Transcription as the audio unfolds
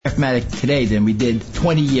Craftmatic today than we did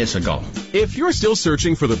 20 years ago. If you're still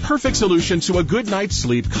searching for the perfect solution to a good night's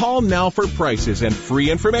sleep, call now for prices and free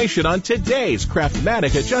information on today's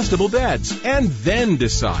Craftmatic adjustable beds. And then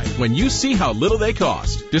decide when you see how little they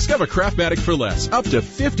cost. Discover Craftmatic for less, up to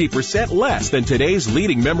 50% less than today's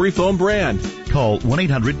leading memory foam brand. Call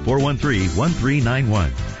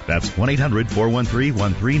 1-800-413-1391. That's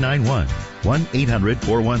 1-800-413-1391.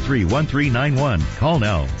 1-800-413-1391. Call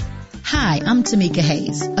now. Hi, I'm Tamika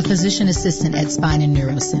Hayes, a physician assistant at Spine and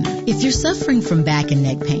Neuro Center. If you're suffering from back and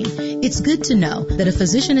neck pain, it's good to know that a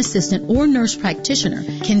physician assistant or nurse practitioner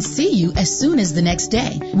can see you as soon as the next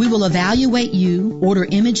day. We will evaluate you, order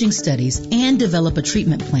imaging studies, and develop a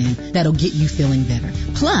treatment plan that'll get you feeling better.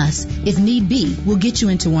 Plus, if need be, we'll get you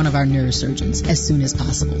into one of our neurosurgeons as soon as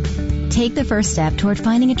possible. Take the first step toward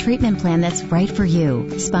finding a treatment plan that's right for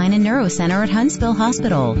you. Spine and Neuro Center at Huntsville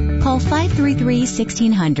Hospital. Call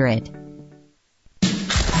 533-1600.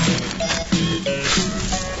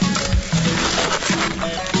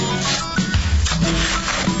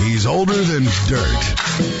 He's older than dirt.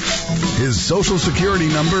 His social security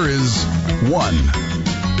number is 1.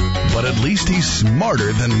 But at least he's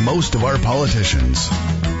smarter than most of our politicians.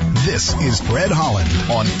 This is Fred Holland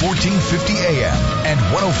on 1450 AM and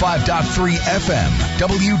 105.3 FM,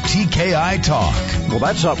 WTKI Talk. Well,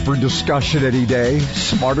 that's up for discussion any day.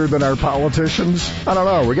 Smarter than our politicians? I don't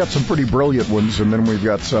know. We got some pretty brilliant ones, and then we've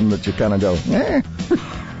got some that you kind of go, eh.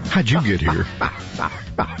 How'd you get here?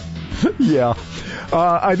 Yeah.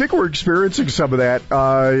 I think we're experiencing some of that.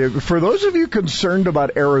 For those of you concerned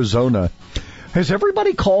about Arizona, has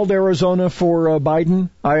everybody called Arizona for Biden?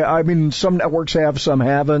 I mean, some networks have, some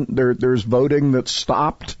haven't. There's voting that's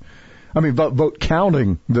stopped. I mean, vote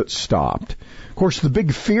counting that's stopped. Of course, the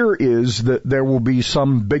big fear is that there will be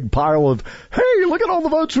some big pile of, hey, look at all the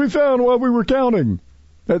votes we found while we were counting.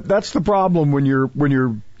 That's the problem when you're,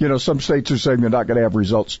 some states are saying they're not going to have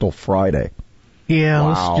results till Friday. Yeah,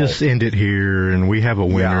 wow. Let's just end it here, and we have a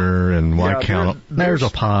winner, and why count? There's a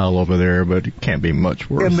pile over there, but it can't be much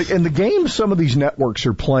worse. And the game some of these networks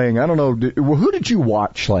are playing, I don't know, who did you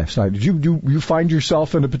watch last night? Did you find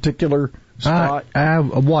yourself in a particular spot? I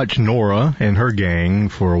watched Nora and her gang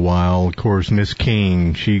for a while. Of course, Miss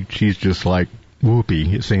King, she's just like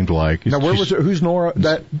Whoopi, it seemed like. Now, where was it? Who's Nora?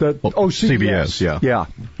 CBS. Yeah.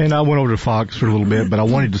 And I went over to Fox for a little bit, but I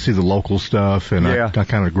wanted to see the local stuff, and I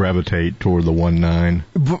kind of gravitate toward the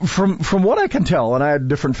 1-9. From what I can tell, and I had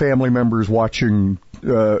different family members watching,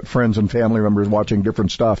 friends and family members watching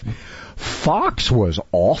different stuff, Fox was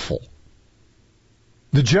awful.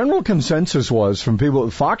 The general consensus was from people,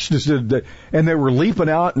 Fox just did that, and they were leaping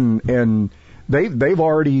out and They've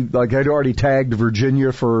already they'd already tagged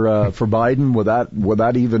Virginia for Biden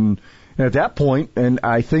without even at that point, and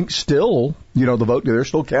I think still the vote they're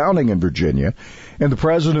still counting in Virginia, and the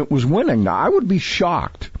president was winning. Now I would be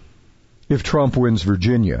shocked if Trump wins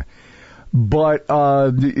Virginia, but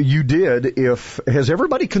you did. Has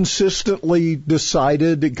everybody consistently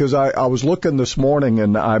decided? Because I was looking this morning,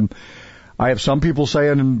 and I have some people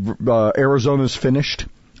saying Arizona's finished.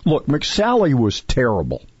 Look, McSally was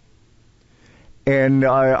terrible. And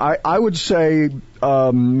I would say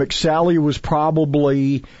McSally was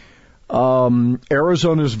probably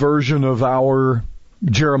Arizona's version of our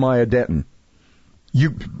Jeremiah Denton.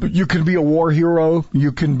 You can be a war hero,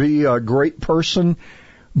 you can be a great person,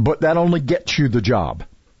 but that only gets you the job.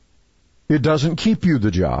 It doesn't keep you the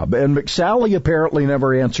job. And McSally apparently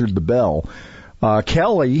never answered the bell.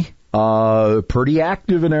 Kelly, pretty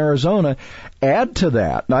active in Arizona. Add to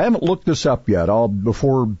that, and I haven't looked this up yet.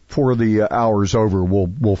 Before the hour's over,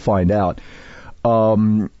 we'll find out.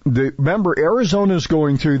 Remember, Arizona's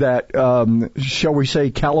going through that, shall we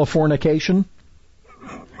say, Californication?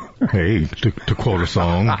 Hey, to quote a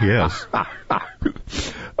song, yes.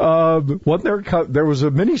 There was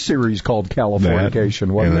a miniseries called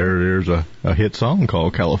Californication, wasn't there? There's a hit song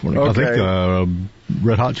called California. Okay. I think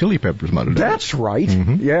Red Hot Chili Peppers might have done That's right.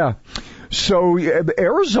 Mm-hmm. Yeah. So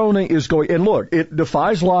Arizona is going, and look, it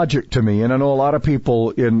defies logic to me, and I know a lot of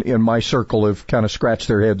people in my circle have kind of scratched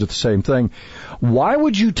their heads at the same thing. Why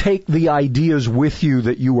would you take the ideas with you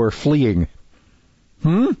that you are fleeing?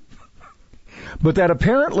 But that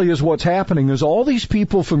apparently is what's happening. There's all these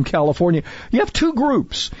people from California. You have two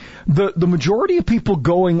groups. The majority of people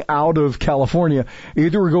going out of California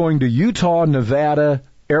either are going to Utah, Nevada,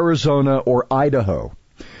 Arizona, or Idaho.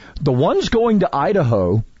 The ones going to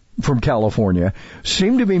Idaho from California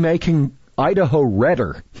seem to be making Idaho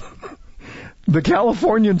redder. The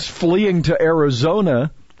Californians fleeing to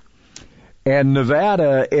Arizona And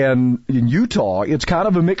Nevada and in Utah, it's kind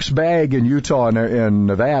of a mixed bag in Utah and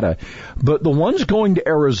Nevada. But the ones going to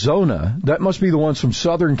Arizona, that must be the ones from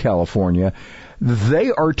Southern California, they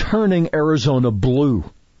are turning Arizona blue.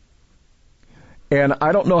 And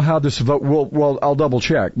I don't know how this vote, well, I'll double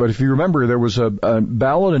check. But if you remember, there was a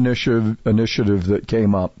ballot initiative that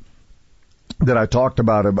came up that I talked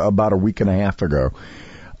about a week and a half ago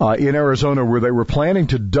in Arizona where they were planning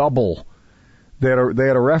to double. They had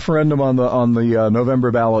a referendum on the November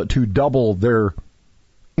ballot to double their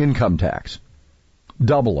income tax,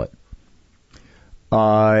 double it,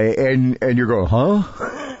 and you're going, huh?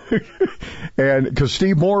 And because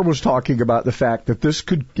Steve Moore was talking about the fact that this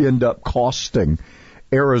could end up costing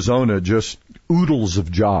Arizona just oodles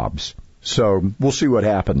of jobs. So we'll see what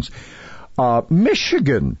happens.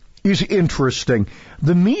 Michigan is interesting.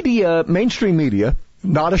 The media, mainstream media,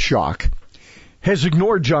 not a shock, has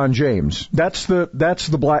ignored John James. That's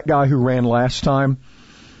the black guy who ran last time.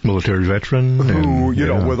 Military veteran. Who, you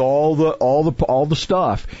know, with all the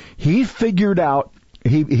stuff. He figured out,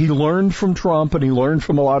 he learned from Trump and he learned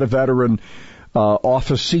from a lot of veteran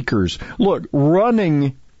office seekers. Look,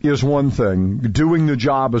 running is one thing, doing the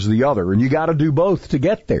job is the other, and you got to do both to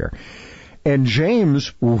get there. And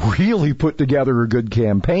James really put together a good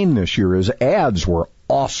campaign this year. His ads were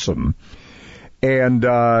awesome. And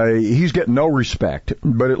he's getting no respect,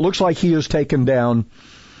 but it looks like he has taken down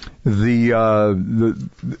the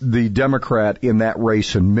Democrat in that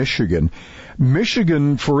race in Michigan.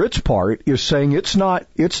 Michigan, for its part, is saying it's not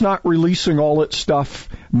releasing all its stuff.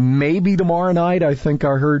 Maybe tomorrow night. I think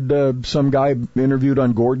I heard some guy interviewed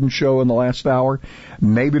on Gordon's show in the last hour.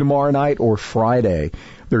 Maybe tomorrow night or Friday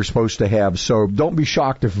they're supposed to have. So don't be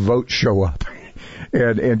shocked if votes show up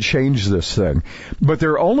and change this thing. But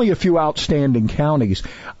there are only a few outstanding counties.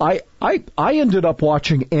 I ended up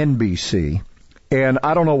watching NBC, and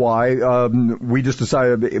I don't know why. We just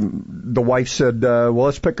decided, the wife said, well,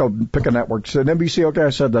 let's pick a network. Said NBC, okay,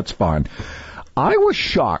 I said, that's fine. I was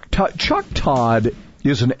shocked. Chuck Todd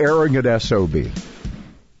is an arrogant SOB.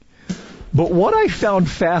 But what I found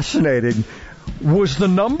fascinating was the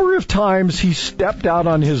number of times he stepped out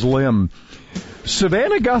on his limb.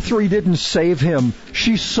 Savannah Guthrie didn't save him.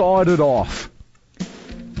 She sawed it off.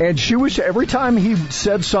 And she was, every time he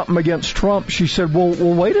said something against Trump, she said, well,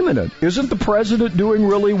 wait a minute. Isn't the president doing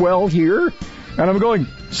really well here? And I'm going,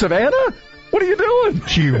 Savannah, what are you doing?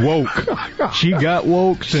 She woke. She got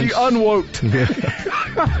woke. She unwoked.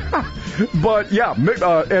 But yeah,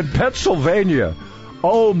 and Pennsylvania.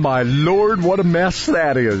 Oh my Lord, what a mess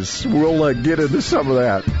that is. We'll get into some of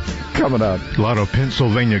that coming up. A lot of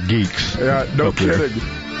Pennsylvania geeks. Yeah, no kidding.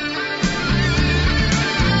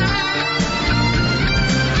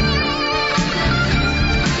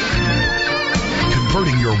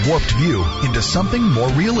 Converting your warped view into something more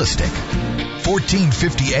realistic.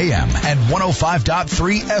 1450 AM and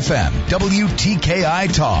 105.3 FM,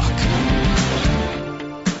 WTKI Talk.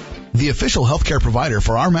 The official healthcare provider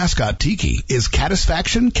for our mascot Tiki is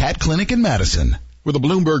Catisfaction Cat Clinic in Madison. With the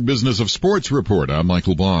Bloomberg Business of Sports report, I'm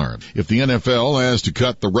Michael Barr. If the NFL has to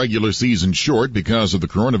cut the regular season short because of the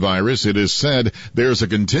coronavirus, it is said there's a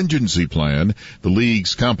contingency plan. The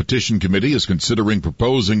league's competition committee is considering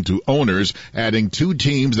proposing to owners adding 2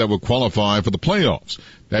 teams that will qualify for the playoffs.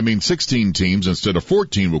 That means 16 teams instead of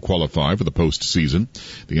 14 will qualify for the postseason.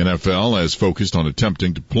 The NFL has focused on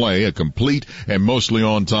attempting to play a complete and mostly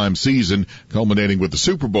on-time season, culminating with the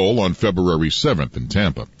Super Bowl on February 7th in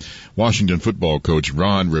Tampa. Washington football coach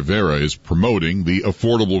Ron Rivera is promoting the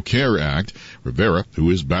Affordable Care Act. Rivera, who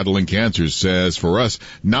is battling cancer, says for us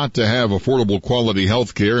not to have affordable quality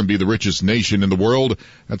health care and be the richest nation in the world,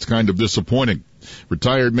 that's kind of disappointing.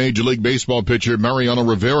 Retired Major League Baseball pitcher Mariano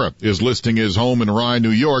Rivera is listing his home in Rye, New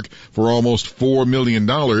York for almost $4 million.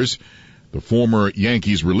 The former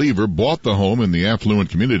Yankees reliever bought the home in the affluent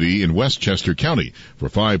community in Westchester County for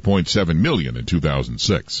 $5.7 million in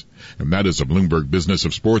 2006. And that is a Bloomberg Business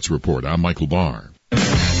of Sports report. I'm Michael Barr.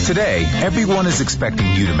 Today, everyone is expecting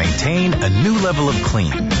you to maintain a new level of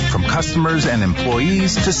clean, from customers and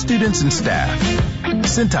employees to students and staff.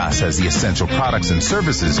 Cintas has the essential products and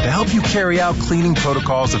services to help you carry out cleaning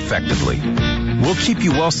protocols effectively. We'll keep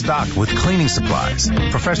you well stocked with cleaning supplies,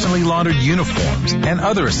 professionally laundered uniforms, and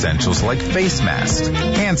other essentials like face masks,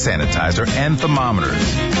 hand sanitizer, and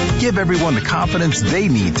thermometers. Give everyone the confidence they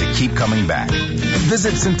need to keep coming back.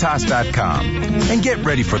 Visit Cintas.com and get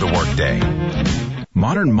ready for the workday.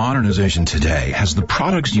 Modern modernization today has the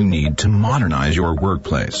products you need to modernize your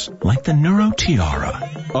workplace, like the Neuro Tiara.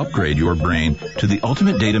 Upgrade your brain to the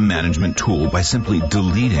ultimate data management tool by simply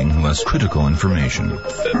deleting less critical information.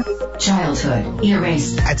 Childhood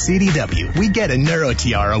erased. At CDW, we get a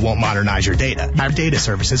NeuroTiara won't modernize your data. Our data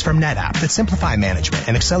services from NetApp that simplify management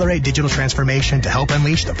and accelerate digital transformation to help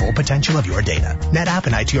unleash the full potential of your data. NetApp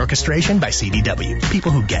and IT orchestration by CDW.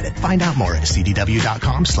 People who get it. Find out more at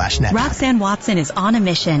cdw.com/NetApp. Roxanne Watson is on a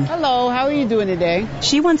mission. Hello, how are you doing today?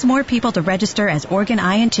 She wants more people to register as organ,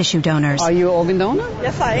 eye, and tissue donors. Are you an organ donor?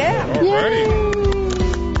 Yes, I am. Yay.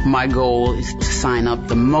 My goal is to sign up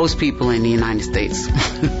the most people in the United States.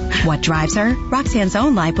 What drives her? Roxanne's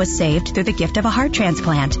own life was saved through the gift of a heart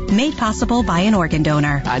transplant, made possible by an organ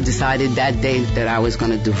donor. I decided that day that I was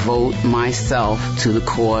going to devote myself to the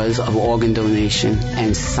cause of organ donation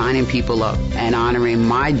and signing people up and honoring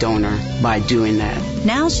my donor by doing that.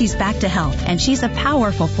 Now she's back to health, and she's a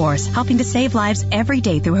powerful force helping to save lives every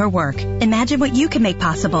day through her work. Imagine what you can make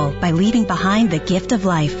possible by leaving behind the gift of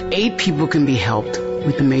life. 8 people can be helped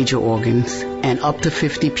with the major organs, and up to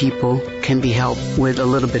 50 people can be helped with a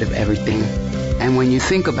little bit of everything. And when you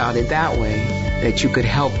think about it that way, that you could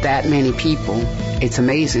help that many people, it's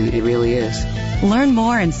amazing. It really is. Learn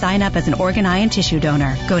more and sign up as an organ, eye, and tissue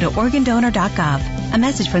donor. Go to organdonor.gov. A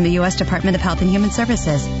message from the U.S. Department of Health and Human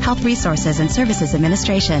Services, Health Resources and Services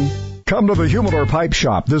Administration. Come to the Humidor Pipe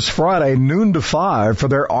Shop this Friday, noon to 5, for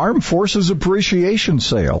their Armed Forces Appreciation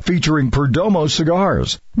Sale, featuring Perdomo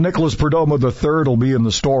cigars. Nicholas Perdomo III will be in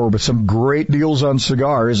the store with some great deals on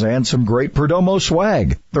cigars and some great Perdomo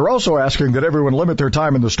swag. They're also asking that everyone limit their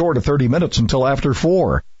time in the store to 30 minutes until after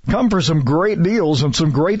 4. Come for some great deals and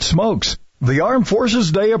some great smokes. The Armed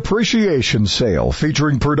Forces Day Appreciation Sale,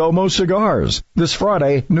 featuring Perdomo cigars, this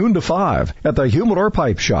Friday, noon to 5, at the Humidor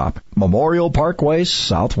Pipe Shop, Memorial Parkway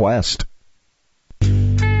Southwest.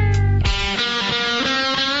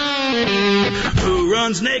 Who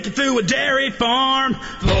runs naked through a dairy farm?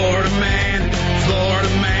 Florida man,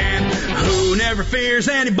 who never fears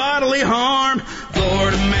any bodily harm?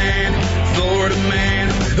 Florida man,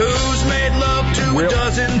 who's made love to a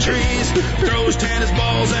dozen trees, throws tennis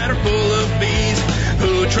balls that are full of bees,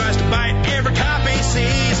 who tries to bite every cop he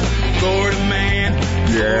sees. Florida man.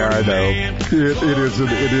 Yeah, I know.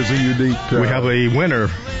 It is a unique. We have a winner,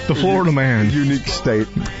 the Florida man. Unique state.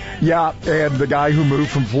 Yeah, and the guy who moved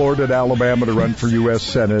from Florida to Alabama to run for U.S.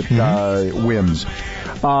 Senate wins.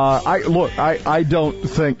 I don't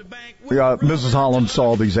think Mrs. Holland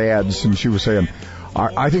saw these ads and she was saying,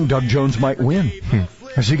 I think Doug Jones might win.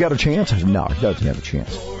 Has he got a chance? I said, no, he doesn't have a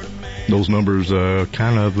chance. Those numbers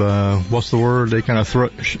kind of, what's the word? They kind of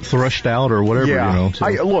thrushed out or whatever, yeah. You know. So.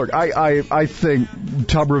 I think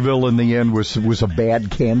Tuberville in the end was a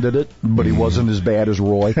bad candidate, but he wasn't as bad as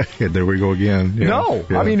Roy. Yeah, there we go again. Yeah. No,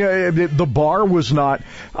 yeah. I mean, the bar was not,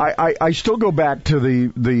 I still go back to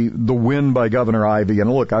the win by Governor Ivey,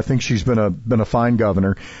 and look, I think she's been a fine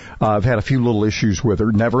governor. I've had a few little issues with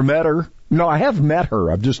her. Never met her. No, I have met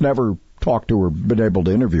her. I've just never talked to her, been able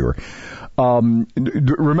to interview her.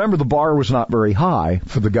 Remember, the bar was not very high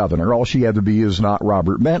for the governor. All she had to be is not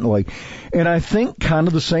Robert Bentley. And I think kind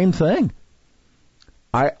of the same thing.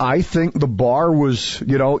 I think the bar was,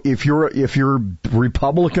 if you're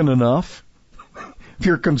Republican enough, if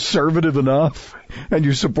you're conservative enough, and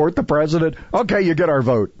you support the president, okay, you get our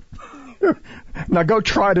vote. Now go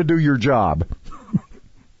try to do your job.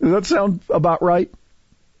 Does that sound about right?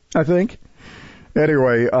 I think.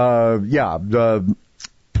 Anyway,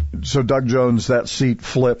 so Doug Jones, that seat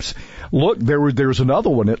flips. Look, there's another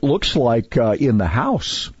one. It looks like in the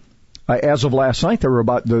House, as of last night, there were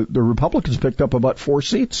the Republicans picked up about 4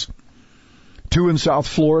 seats, 2 in South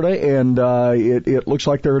Florida, and it looks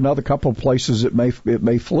like there are another couple of places it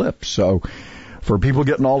may flip. So, for people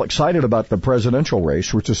getting all excited about the presidential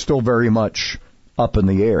race, which is still very much up in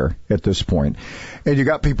the air at this point, and you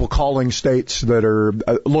got people calling states that are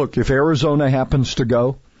look, if Arizona happens to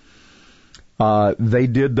go. They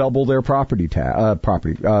did double their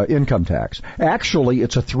income tax. Actually,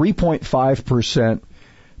 it's a 3.5%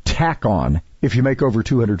 tack on if you make over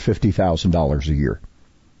 $250,000 a year.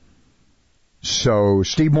 So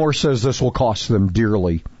Steve Moore says this will cost them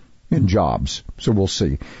dearly in jobs. So we'll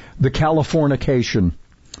see. The Californication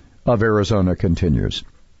of Arizona continues.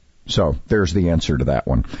 So there's the answer to that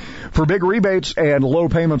one. For big rebates and low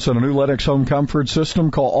payments on a new Lennox home comfort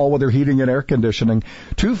system, call All Weather Heating and Air Conditioning,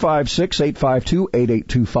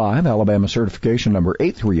 256-852-8825, Alabama certification number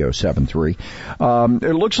 83073.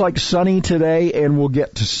 It looks like sunny today, and we'll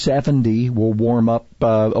get to 70. We'll warm up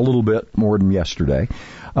a little bit more than yesterday.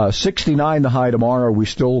 69 the high tomorrow. We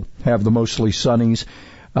still have the mostly sunnies.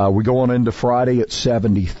 We go on into Friday at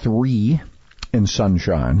 73. and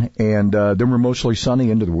sunshine, and then we're mostly sunny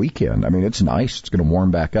into the weekend. I mean, it's nice. It's going to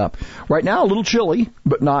warm back up. Right now, a little chilly,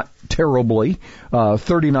 but not terribly.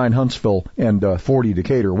 39 Huntsville and 40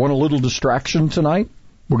 Decatur. Want a little distraction tonight?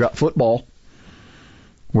 We got football.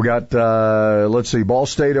 We got, let's see, Ball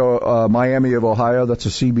State, Miami of Ohio. That's a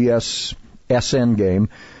CBS SN game.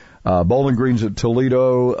 Bowling Green's at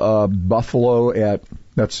Toledo, Buffalo at,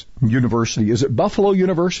 that's University. Is it Buffalo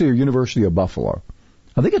University or University of Buffalo?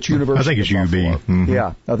 I think it's University of Buffalo. Mm-hmm.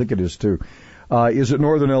 Yeah, I think it is too. Is it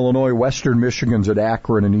Northern Illinois? Western Michigan's at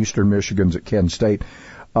Akron, and Eastern Michigan's at Kent State.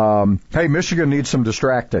 Hey, Michigan needs some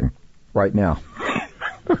distracting right now.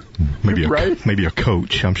 Maybe a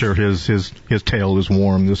coach. I'm sure his tail is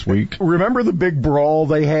warm this week. Remember the big brawl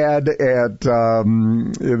they had at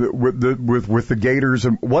with the Gators,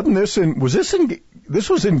 and wasn't this in? This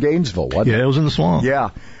was in Gainesville, wasn't it? Yeah, it was in the Swamp. Yeah.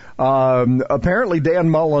 Apparently, Dan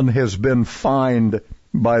Mullen has been fined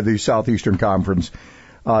by the Southeastern Conference.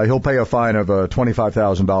 He'll pay a fine of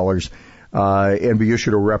 $25,000 and be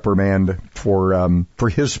issued a reprimand for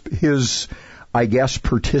his I guess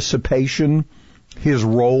participation. His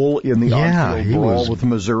role in the on-field brawl with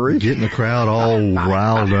Missouri, getting the crowd all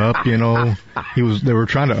riled up. You know, they were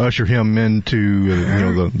trying to usher him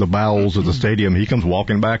into the bowels of the stadium. He comes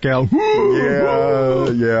walking back out. Yeah.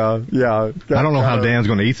 I don't know how Dan's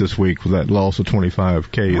going to eat this week with that loss of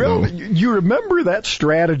 $25K. Well, though. You remember that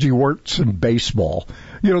strategy works in baseball.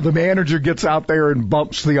 You know, the manager gets out there and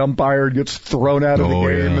bumps the umpire and gets thrown out of the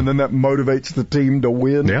game, and then that motivates the team to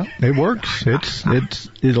win. Yeah, it works.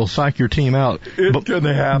 It'll psych your team out. It's going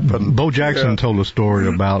to happen. Bo Jackson told a story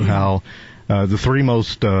about how the three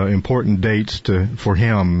most important dates for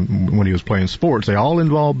him when he was playing sports, they all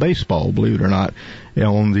involved baseball, believe it or not,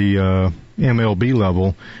 on the MLB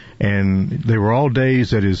level. And they were all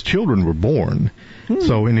days that his children were born.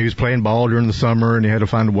 So, and he was playing ball during the summer, and he had to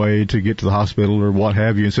find a way to get to the hospital or what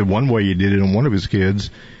have you. And said one way he did it on one of his kids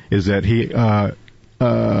is that he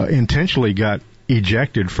intentionally got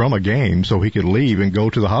ejected from a game so he could leave and go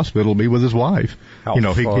to the hospital and be with his wife. How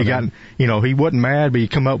he got, he wasn't mad, but he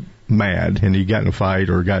come up mad, and he got in a fight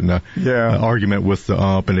or got in an argument with the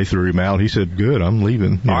ump, and they threw him out. He said, good, I'm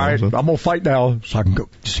leaving. All right, I'm going to fight now so I can go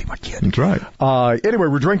to see my kid. That's right. Anyway,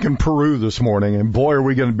 we're drinking Peru this morning, and boy, are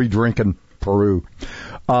we going to be drinking Peru.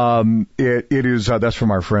 It is, that's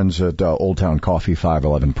from our friends at Old Town Coffee,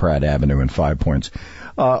 511 Pratt Avenue in 5 Points.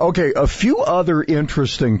 Okay, a few other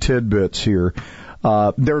interesting tidbits here.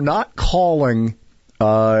 They're not calling,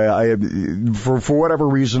 for whatever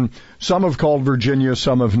reason, some have called Virginia,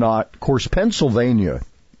 some have not. Of course, Pennsylvania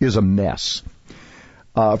is a mess.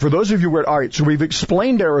 For those of you all right, so we've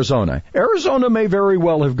explained Arizona. Arizona may very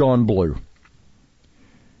well have gone blue.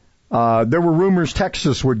 There were rumors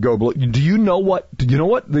Texas would go blue. Do you know what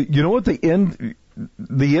the end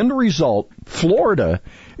result, Florida,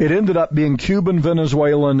 it ended up being Cuban,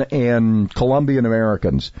 Venezuelan, and Colombian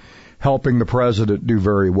Americans helping the president do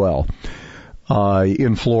very well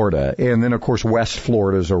in Florida. And then, of course, West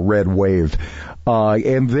Florida is a red wave.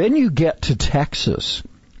 And then you get to Texas.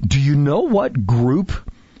 Do you know what group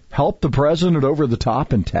helped the president over the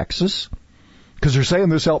top in Texas? Because they're saying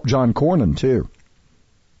this helped John Cornyn, too.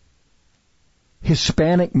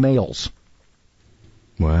 Hispanic males.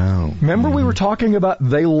 Wow. Remember we were talking about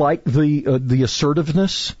they like the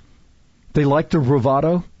assertiveness? They like the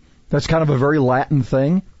bravado? That's kind of a very Latin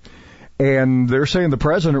thing. And they're saying the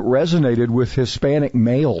president resonated with Hispanic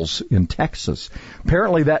males in Texas.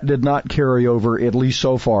 Apparently that did not carry over, at least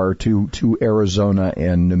so far, to Arizona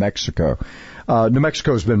and New Mexico. New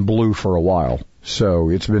Mexico's been blue for a while, so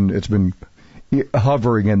it's been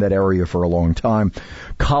hovering in that area for a long time.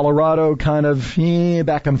 Colorado kind of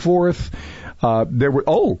back and forth.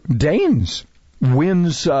 Daines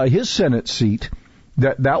wins his Senate seat.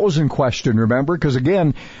 That was in question, remember? Because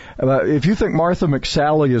again, if you think Martha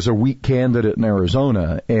McSally is a weak candidate in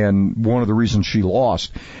Arizona, and one of the reasons she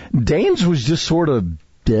lost, Daines was just sort of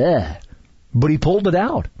but he pulled it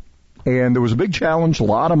out. And there was a big challenge, a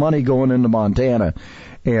lot of money going into Montana,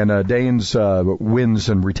 and Daines wins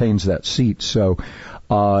and retains that seat. So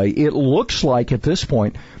it looks like at this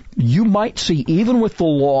point, you might see, even with the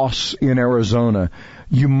loss in Arizona,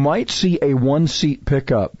 you might see a one-seat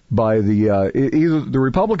pickup by either the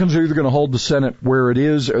Republicans are either going to hold the Senate where it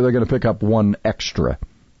is, or they're going to pick up one extra.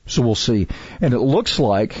 So we'll see. And it looks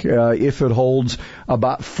like, if it holds,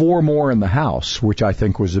 about 4 more in the House, which I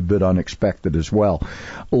think was a bit unexpected as well.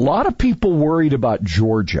 A lot of people worried about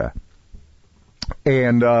Georgia.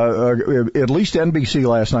 And at least NBC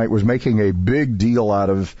last night was making a big deal out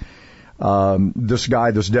of this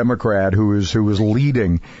guy, this Democrat who is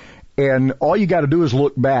leading. And all you got to do is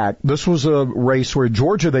look back. This was a race where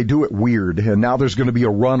Georgia, they do it weird, and now there's going to be a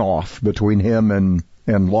runoff between him and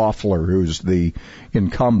Loeffler, who's the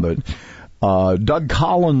incumbent. Doug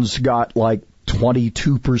Collins got like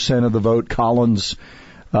 22% of the vote. Collins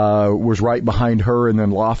was right behind her, and then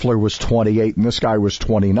Loeffler was 28, and this guy was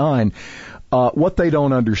 29. What they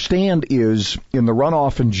don't understand is in the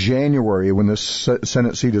runoff in January, when this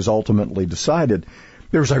Senate seat is ultimately decided,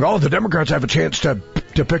 they were saying, oh, the Democrats have a chance to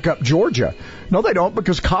pick up Georgia. No, they don't,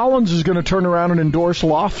 because Collins is going to turn around and endorse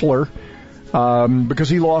Loeffler because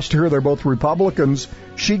he lost to her. They're both Republicans.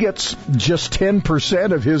 She gets just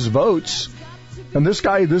 10% of his votes. And this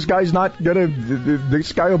guy's not going to,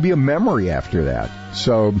 this guy will be a memory after that.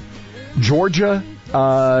 So Georgia,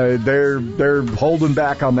 they're holding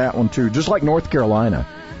back on that one too, just like North Carolina.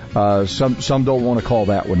 Some don't want to call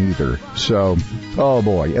that one either. So, oh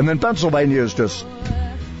boy. And then Pennsylvania is just,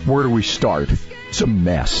 where do we start? It's a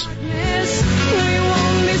mess.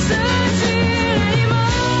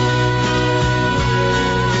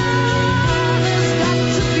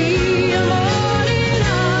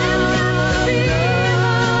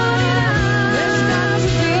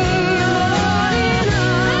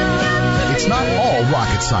 It's not all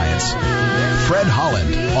rocket science. Fred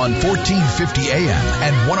Holland on 1450 AM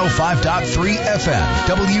and 105.3 FM,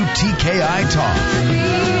 WTKI Talk.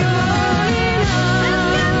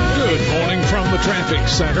 Good morning from the traffic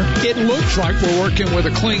center. It looks like we're working with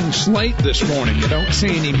a clean slate this morning. You don't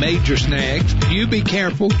see any major snags. You be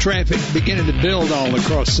careful. Traffic beginning to build all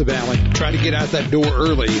across the valley. Try to get out that door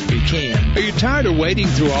early if you can. Are you tired of waiting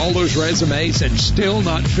through all those resumes and still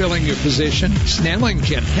not filling your position? Snelling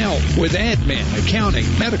can help with admin, accounting,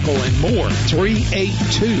 medical, and more.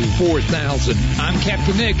 382-4000. I'm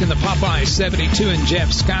Captain Nick in the Popeye 72 and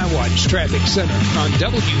Jeff Skywatch Traffic Center on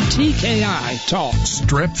WTKI Talk.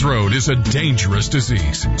 Strep throat is a dangerous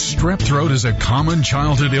disease. Strep throat is a common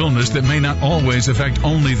childhood illness that may not always affect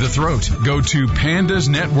only the throat. Go to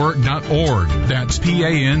pandasnetwork.org. That's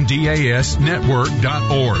PANDAS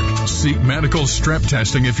network.org. Seek medical strep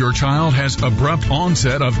testing if your child has abrupt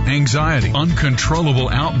onset of anxiety, uncontrollable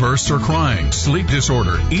outbursts or crying, sleep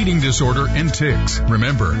disorder, eating disorder, and tics.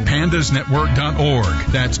 Remember,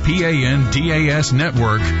 pandasnetwork.org. That's PANDAS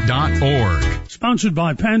network.org. Sponsored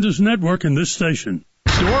by Pandas Network and this station.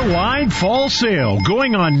 Store-wide fall sale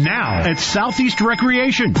going on now at Southeast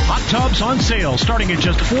Recreation. Hot tubs on sale starting at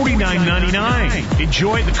just $49.99.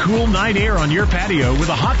 Enjoy the cool night air on your patio with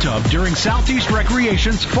a hot tub during Southeast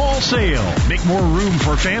Recreation's fall sale. Make more room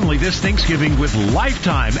for family this Thanksgiving with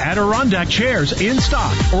lifetime Adirondack chairs in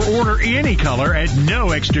stock, or order any color at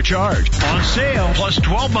no extra charge. On sale plus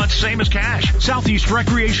 12 months same as cash. Southeast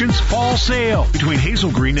Recreation's fall sale between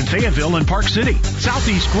Hazel Green and Fayetteville and Park City.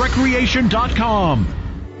 SoutheastRecreation.com.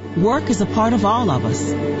 Work is a part of all of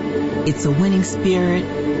us. It's a winning spirit,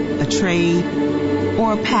 a trade,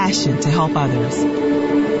 or a passion to help others.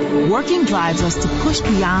 Working drives us to push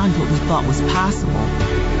beyond what we thought was possible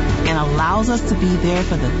and allows us to be there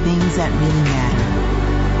for the things that really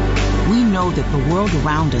matter. We know that the world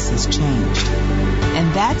around us has changed,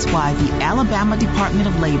 and that's why the Alabama Department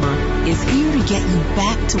of Labor is here to get you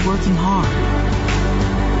back to working hard.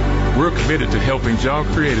 We're committed to helping job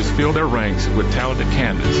creators fill their ranks with talented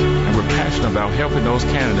candidates, and we're passionate about helping those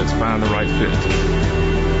candidates find the right fit.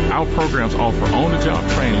 Our programs offer on-the-job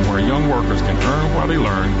training where young workers can earn while they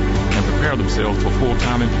learn and prepare themselves for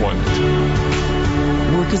full-time employment.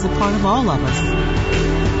 Work is a part of all of us.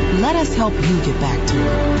 Let us help you get back to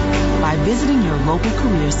it by visiting your local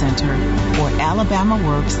career center or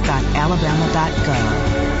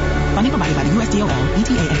alabamaworks.alabama.gov. Funding provided by the USDOL,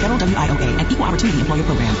 ETA, and Federal WIOA and Equal Opportunity Employer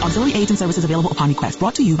Program. Auxiliary aids and services available upon request.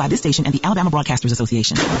 Brought to you by this station and the Alabama Broadcasters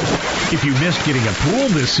Association. If you missed getting a pool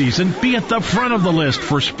this season, be at the front of the list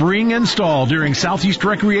for spring install during Southeast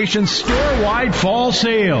Recreation's store-wide fall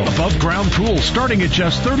sale. Above-ground pool starting at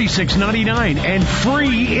just $36.99 and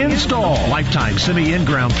free install. Lifetime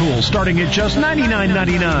semi-in-ground pool starting at just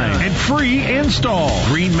 $99.99 and free install.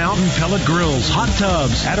 Green Mountain pellet grills, hot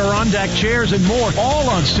tubs, Adirondack chairs, and more, all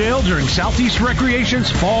on sale during Southeast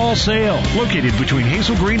Recreation's fall sale. Located between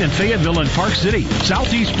Hazel Green and Fayetteville and Park City.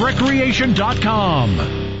 SoutheastRecreation.com.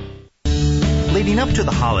 Leading up to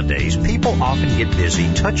the holidays, people often get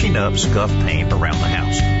busy touching up scuffed paint around the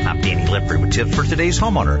house. I'm Danny Lipford with tips for today's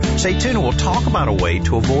homeowner. Stay tuned and we'll talk about a way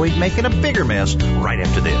to avoid making a bigger mess right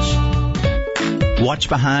after this. What's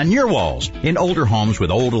behind your walls? In older homes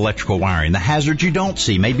with old electrical wiring, the hazards you don't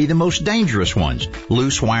see may be the most dangerous ones.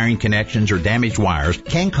 Loose wiring connections or damaged wires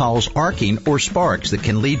can cause arcing or sparks that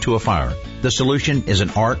can lead to a fire. The solution is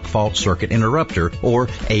an arc fault circuit interrupter, or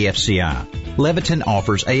AFCI. Leviton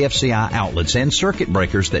offers AFCI outlets and circuit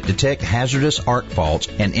breakers that detect hazardous arc faults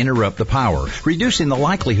and interrupt the power, reducing the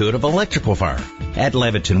likelihood of electrical fire. At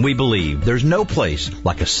Leviton, we believe there's no place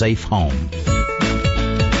like a safe home.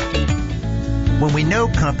 When we know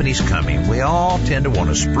company's coming, we all tend to want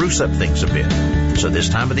to spruce up things a bit. So this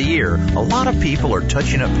time of the year, a lot of people are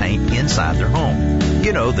touching up paint inside their home.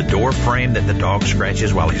 You know, the door frame that the dog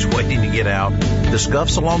scratches while he's waiting to get out, the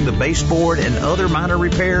scuffs along the baseboard, and other minor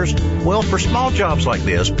repairs. Well, for small jobs like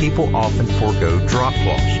this, people often forego drop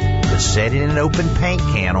cloths. But setting an open paint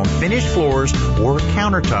can on finished floors or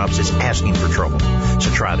countertops is asking for trouble. So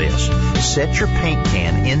try this. Set your paint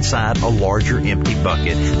can inside a larger empty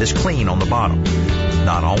bucket that's clean on the bottom.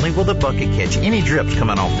 Not only will the bucket catch any drips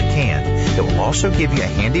coming off the can, it will also give you a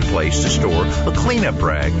handy place to store a cleanup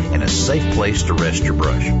rag and a safe place to rest your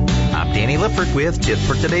brush. I'm Danny Lifford with Tips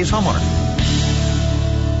for Today's Homeowner.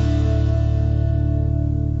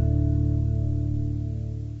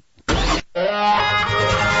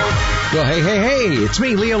 Well, hey, it's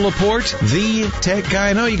me, Leo Laporte, the tech guy.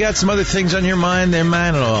 I know you got some other things on your mind. There might,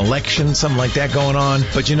 I don't know, election, something like that going on.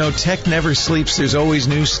 But you know, tech never sleeps. There's always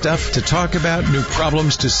new stuff to talk about, new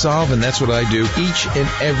problems to solve, and that's what I do each and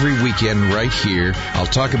every weekend right here. I'll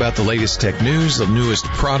talk about the latest tech news, the newest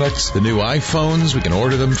products, the new iPhones. We can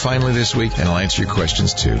order them finally this week, and I'll answer your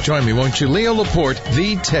questions too. Join me, won't you? Leo Laporte,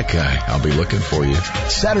 the tech guy. I'll be looking for you.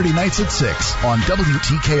 Saturday nights at 6 on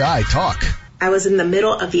WTKI Talk. I was in the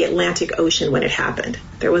middle of the Atlantic Ocean when it happened.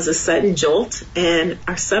 There was a sudden jolt, and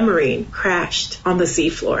our submarine crashed on the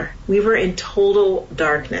seafloor. We were in total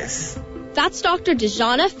darkness. That's Dr.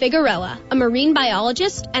 Dejana Figueroa, a marine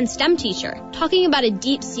biologist and STEM teacher, talking about a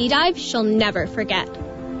deep sea dive she'll never forget.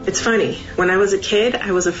 It's funny. When I was a kid,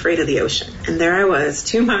 I was afraid of the ocean. And there I was,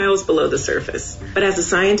 2 miles below the surface. But as a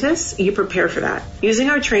scientist, you prepare for that.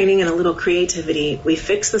 Using our training and a little creativity, we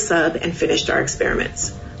fixed the sub and finished our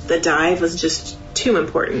experiments. The dive was just too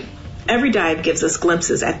important. Every dive gives us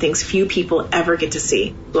glimpses at things few people ever get to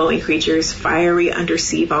see. Glowing creatures, fiery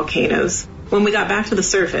undersea volcanoes. When we got back to the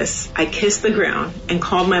surface, I kissed the ground and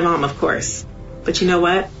called my mom, of course. But you know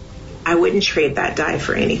what? I wouldn't trade that dive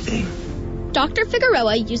for anything. Dr.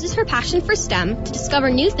 Figueroa uses her passion for STEM to discover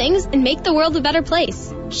new things and make the world a better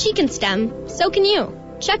place. She can STEM, so can you.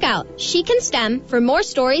 Check out She Can STEM for more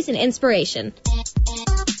stories and inspiration.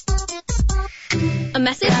 A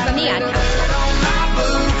message from the Ad Council.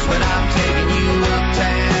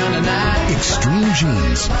 Extreme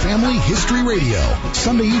Genes, Family History Radio,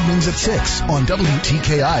 Sunday evenings at 6 on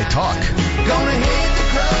WTKI Talk. Gonna hit the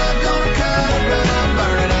club, gonna cut a rug,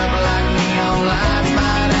 burn it up like neon lights,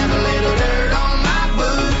 might have a little dirt on my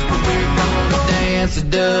boots, but we're gonna dance the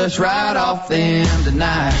dust right off them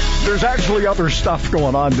tonight. There's actually other stuff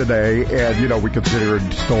going on today, and, you know, we consider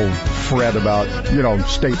it still fret about, you know,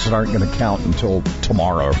 states that aren't going to count until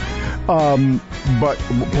tomorrow. But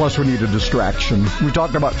plus we need a distraction. We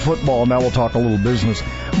talked about football, now we'll talk a little business.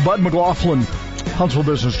 Bud McLaughlin, Huntsville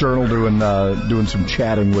Business Journal, doing some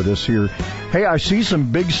chatting with us here. Hey, I see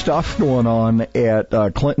some big stuff going on at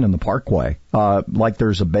Clinton and the Parkway. Like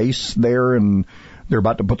there's a base there, and they're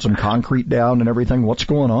about to put some concrete down and everything. What's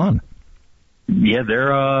going on? Yeah,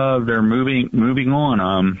 they're moving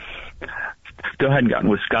on. Still hadn't gotten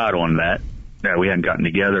with Scott on that. We hadn't gotten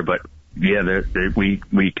together, but yeah, we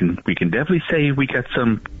can definitely say we got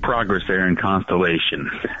some progress there in Constellation.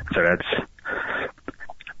 So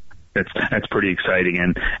that's pretty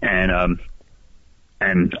exciting,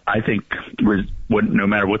 and I think no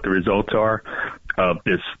matter what the results are of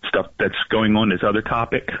this stuff that's going on, this other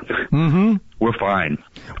topic, we're fine.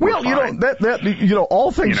 Well, you know,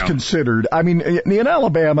 all things considered, I mean, in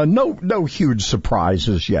Alabama, no huge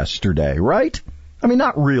surprises yesterday, right? I mean,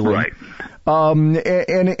 not really. Right. And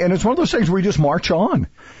it's one of those things where we just march on.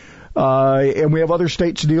 And we have other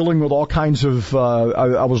states dealing with all kinds of,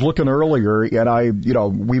 I was looking earlier,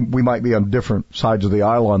 and we might be on different sides of the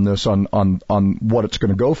aisle on this, on what it's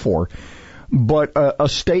going to go for. But a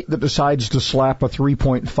state that decides to slap a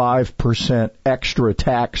 3.5% extra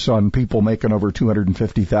tax on people making over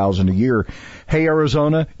 $250,000 a year. Hey,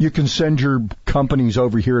 Arizona, you can send your companies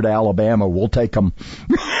over here to Alabama. We'll take them.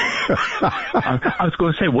 I was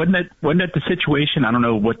going to say, wasn't that the situation? I don't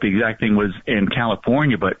know what the exact thing was in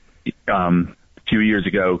California, but a few years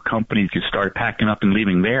ago, companies just started packing up and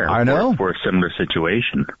leaving there. I know. For a similar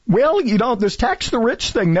situation. Well, this tax the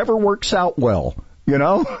rich thing never works out well. You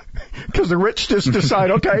know, because the rich just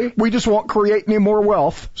decide, okay, we just won't create any more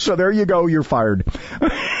wealth. So there you go. You're fired.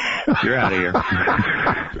 You're out of here.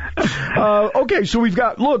 Okay. So we've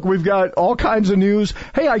got all kinds of news.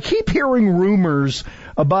 Hey, I keep hearing rumors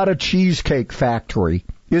about a cheesecake factory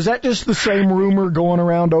Is that just the same rumor going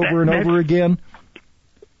around over and over again?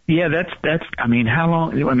 Yeah, that's. I mean, how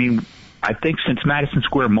long? I mean, I think since Madison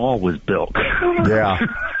Square Mall was built. Yeah.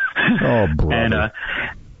 Oh, brother. And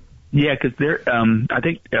yeah, because there. I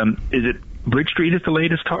think is it Bridge Street is the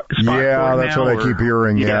latest spot. Yeah, that's now, what I keep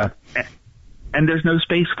hearing. Yeah. And there's no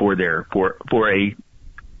space for a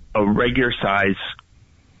regular size,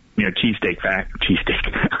 cheesesteak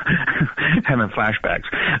having flashbacks.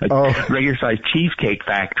 Regular size cheesecake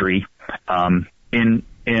factory in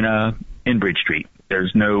Bridge Street.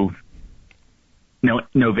 There's no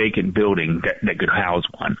vacant building that could house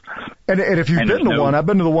one. And if you've been to one, I've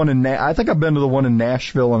been to the one in I think I've been to the one in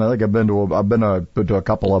Nashville, and I think I've been to a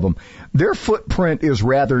couple of them. Their footprint is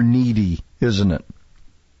rather needy, isn't it?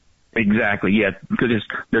 Exactly. Yeah, because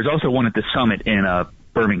there's also one at the Summit in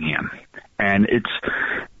Birmingham, and it's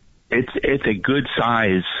a good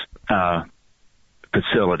size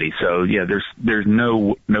facility. So yeah, there's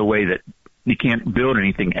no way that you can't build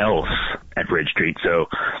anything else at Bridge Street. So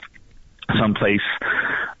someplace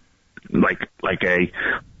like a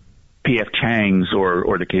P.F. Chang's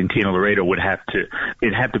or the Cantina Laredo it'd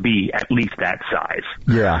have to be at least that size.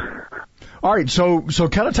 Yeah. All right, so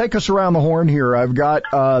kind of take us around the horn here. I've got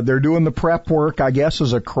they're doing the prep work. I guess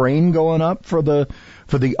is a crane going up for the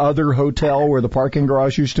other hotel where the parking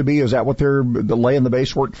garage used to be. Is that what they're laying the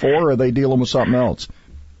base work for, or are they dealing with something else?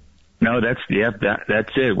 No, that's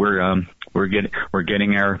it. We're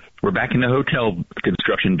back in the hotel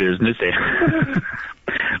construction business.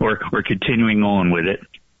 We're continuing on with it.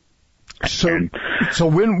 So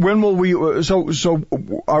when will we?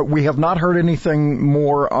 We have not heard anything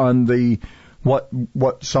more on the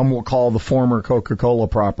what some will call the former Coca-Cola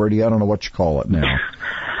property. I don't know what you call it now,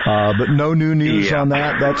 but no new news on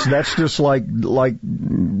that. That's just like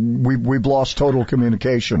we've lost total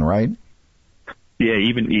communication, right? Yeah,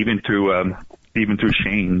 even through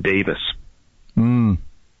Shane Davis. Yeah,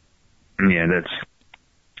 that's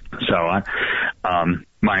so.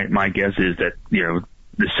 My guess is that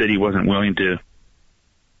the city wasn't willing to.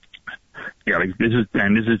 Yeah, this is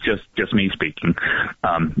just me speaking.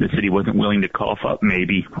 The city wasn't willing to cough up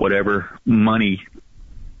maybe whatever money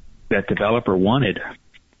that developer wanted,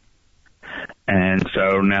 and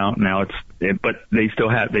so now but they still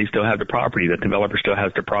have the property. The developer still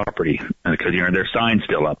has the property because their sign's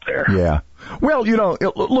still up there. Yeah. Well,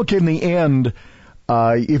 look, in the end,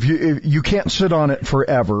 if you can't sit on it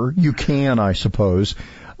forever, you can, I suppose.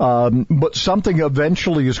 But something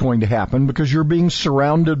eventually is going to happen because you're being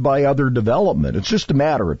surrounded by other development. It's just a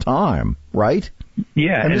matter of time, right?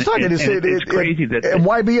 Yeah, and it's crazy that. And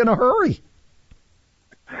why be in a hurry?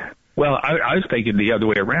 Well, I was thinking the other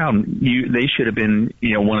way around. They should have been,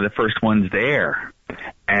 one of the first ones there,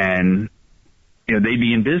 and they'd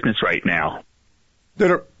be in business right now.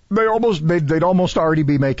 They'd almost already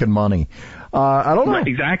be making money. I don't know. Right,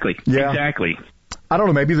 exactly. Yeah. Exactly. I don't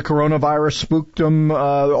know, maybe the coronavirus spooked them,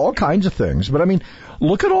 all kinds of things. But, I mean,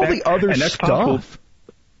 look at all the other stuff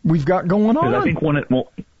we've got going on. I think one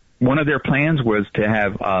of their plans was to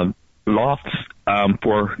have lofts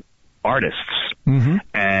for artists,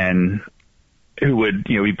 and who would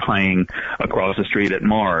be playing across the street at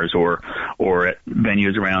Mars or at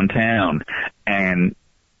venues around town. And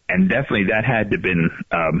definitely that had to have been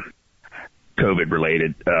COVID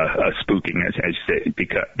related spooking, as you say,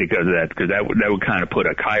 because of that, because that would kind of put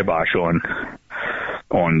a kibosh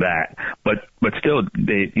on that. But still,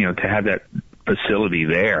 they to have that facility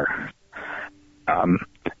there,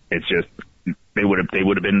 it's just they would have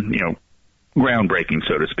been groundbreaking,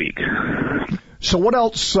 so to speak. So what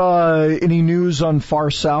else? Any news on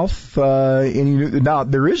Far South? Now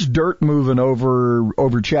there is dirt moving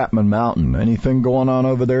over Chapman Mountain. Anything going on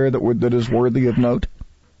over there that is worthy of note?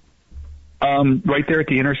 Right there at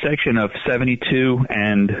the intersection of 72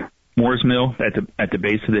 and Moores Mill, at the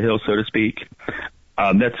base of the hill, so to speak.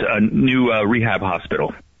 That's a new rehab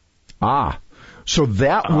hospital. So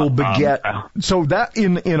that will beget. So that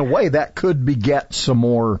in a way that could beget some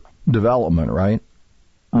more development, right?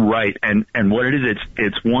 Right, and what it is,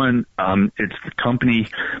 it's the company.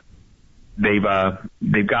 They've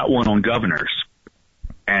got one on Governors,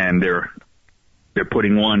 and they're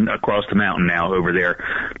putting one across the mountain now over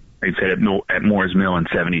there. They said at Moores Mill in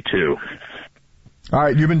 72. All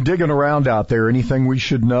right, you've been digging around out there. Anything we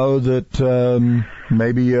should know that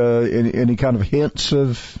maybe any kind of hints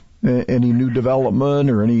of any new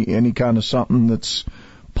development or any kind of something that's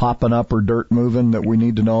popping up or dirt moving that we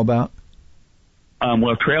need to know about?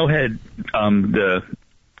 Well, Trailhead, the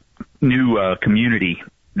new community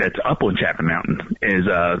that's up on Chapman Mountain is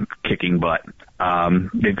kicking butt.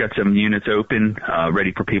 They've got some units open,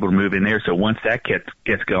 ready for people to move in there. So once that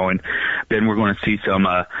gets going, then we're going to see some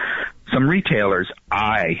retailers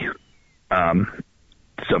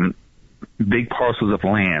some big parcels of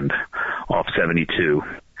land off 72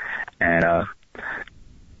 and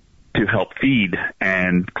to help feed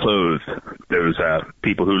and clothe those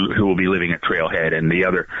people who will be living at Trailhead and the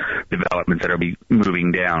other developments that will be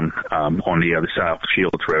moving down on the other side of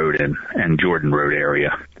Shields Road and Jordan Road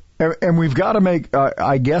area. And we've got to make,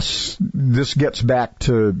 I guess this gets back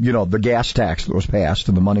to, the gas tax that was passed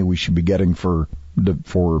and the money we should be getting for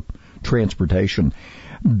transportation.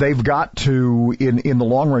 They've got to, in the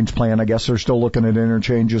long range plan, I guess they're still looking at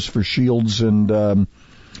interchanges for Shields and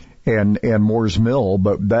Moore's Mill,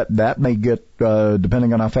 but that may get,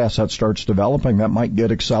 depending on how fast that starts developing, that might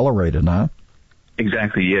get accelerated, huh?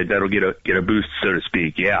 Exactly, yeah, that'll get a boost, so to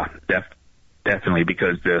speak. Yeah, definitely,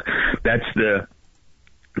 because that's the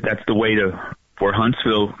way for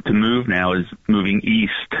Huntsville to move now is moving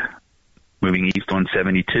east on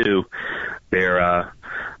 72. They're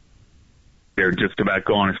just about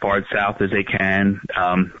going as far south as they can.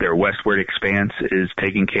 Their westward expanse is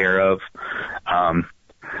taken care of.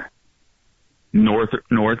 North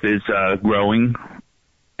is growing,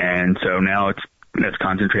 and so now let's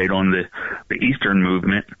concentrate on the eastern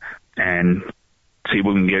movement and see if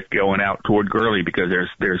we can get going out toward Gurley, because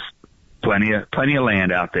there's plenty of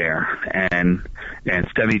land out there, and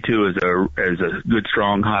 72 is a good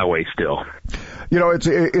strong highway still.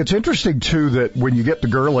 It's interesting too that when you get to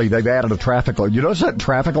Gurley, they've added a traffic light. You notice that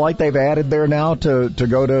traffic light they've added there now to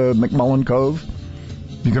go to McMullen Cove?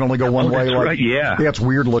 You can only go one way. Right, yeah. Yeah, it's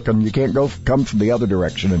weird looking. You can't come from the other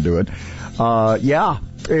direction and do it.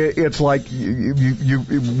 It's like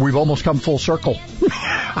we've almost come full circle.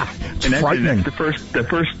 It's frightening. And that's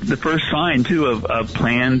the first sign too of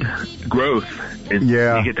planned growth. Is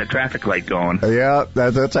you get that traffic light going. Yeah,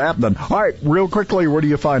 that's happening. All right, real quickly, where do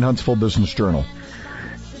you find Huntsville Business Journal?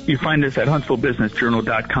 You find us at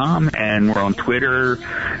HuntsvilleBusinessJournal.com, and we're on Twitter,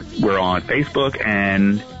 we're on Facebook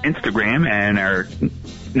and Instagram, and our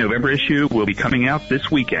November issue will be coming out this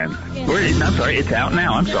weekend. I'm sorry, it's out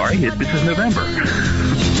now. I'm sorry, this is November.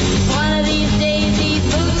 One of these days, these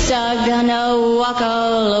boots are gonna walk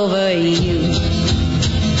all over you.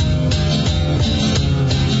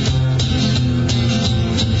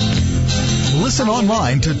 Listen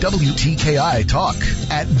online to WTKI Talk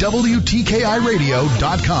at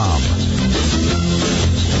WTKIRadio.com.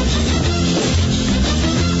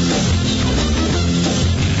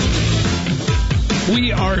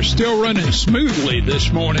 We are still running smoothly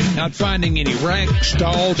this morning, not finding any wreck,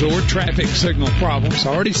 stalls, or traffic signal problems.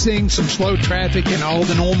 Already seeing some slow traffic in all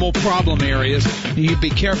the normal problem areas. You be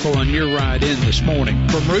careful on your ride in this morning.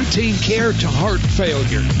 From routine care to heart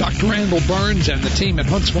failure, Dr. Randall Burns and the team at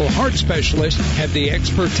Huntsville Heart Specialists have the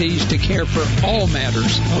expertise to care for all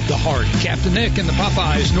matters of the heart. Captain Nick in the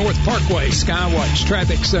Popeyes North Parkway Skywatch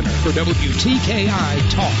Traffic Center for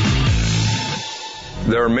WTKI Talk.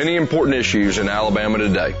 There are many important issues in Alabama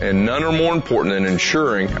today, and none are more important than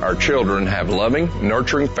ensuring our children have loving,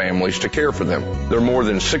 nurturing families to care for them. There are more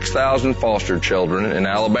than 6,000 foster children in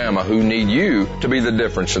Alabama who need you to be the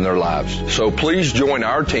difference in their lives. So please join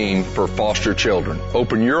our team for foster children.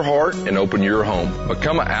 Open your heart and open your home.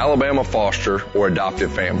 Become an Alabama foster or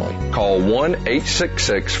adoptive family. Call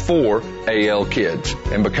 1-866-4-AL-KIDS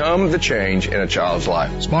and become the change in a child's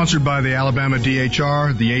life. Sponsored by the Alabama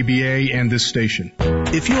DHR, the ABA, and this station.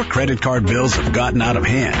 If your credit card bills have gotten out of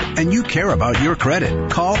hand and you care about your credit,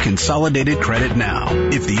 call Consolidated Credit now.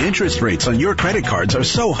 If the interest rates on your credit cards are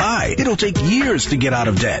so high, it'll take years to get out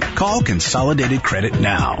of debt. Call Consolidated Credit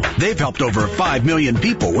now. They've helped over 5 million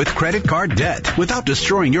people with credit card debt. Without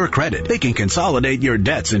destroying your credit, they can consolidate your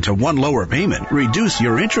debts into one lower payment, reduce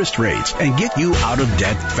your interest rates, and get you out of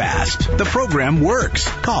debt fast. The program works.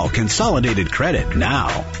 Call Consolidated Credit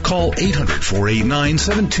now. Call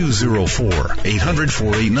 800-489-7204.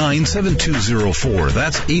 800-489-7204.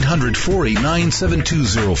 That's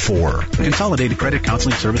 800-489-7204. Consolidated Credit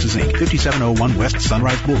Counseling Services, Inc., 5701 West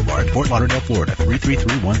Sunrise Boulevard, Fort Lauderdale, Florida,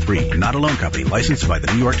 33313. Not a loan company. Licensed by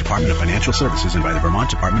the New York Department of Financial Services and by the Vermont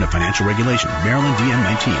Department of Financial Regulation. Maryland DM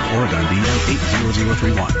 19, Oregon DM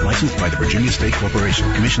 80031. Licensed by the Virginia State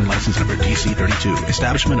Corporation. Commission license number DC 32.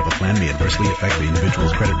 Establishment of a plan may adversely affect the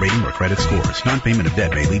individual's credit rating or credit scores. Non-payment of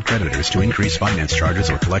debt may lead creditors to increase finance charges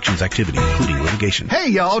or collections activity, including litigation. Hey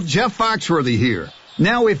y'all, Jeff Foxworthy here.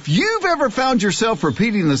 Now, if you've ever found yourself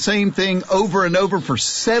repeating the same thing over and over for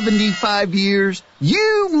 75 years,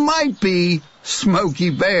 you might be Smokey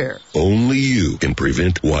Bear. Only you can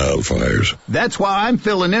prevent wildfires. That's why I'm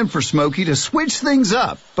filling in for Smokey to switch things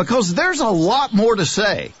up, because there's a lot more to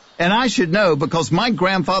say. And I should know because my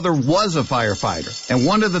grandfather was a firefighter. And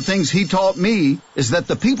one of the things he taught me is that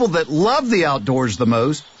the people that love the outdoors the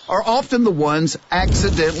most are often the ones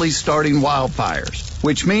accidentally starting wildfires.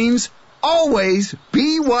 Which means always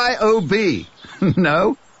BYOB.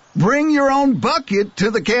 No, bring your own bucket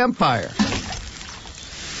to the campfire.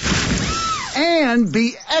 And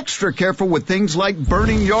be extra careful with things like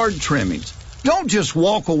burning yard trimmings. Don't just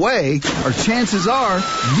walk away, or chances are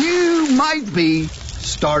you might be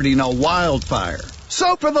starting a wildfire.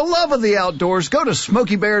 So for the love of the outdoors, go to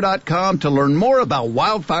SmokeyBear.com to learn more about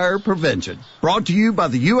wildfire prevention. Brought to you by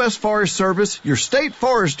the U.S. Forest Service, your state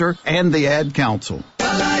forester, and the Ad Council.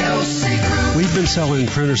 We've been selling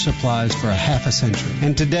printer supplies for a half a century,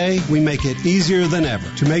 and today we make it easier than ever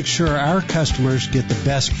to make sure our customers get the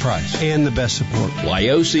best price and the best support.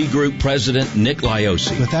 Lioce Group President Nick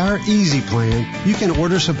Lioce. With our Easy Plan, you can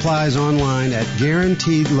order supplies online at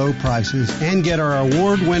guaranteed low prices and get our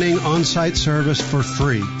award-winning on-site service for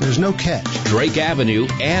free. There's no catch. Drake Avenue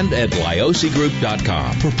and at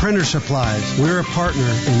LioceGroup.com. For printer supplies, we're a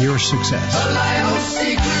partner in your success.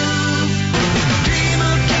 Lioce Group.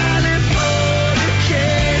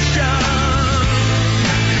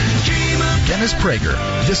 Dennis Prager,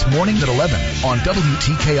 this morning at 11 on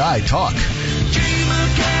WTKI Talk.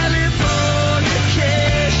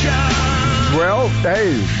 Well,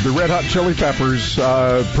 hey, the Red Hot Chili Peppers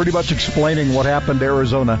pretty much explaining what happened to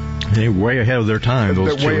Arizona. They're way ahead of their time,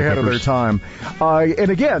 those They're way ahead of their time.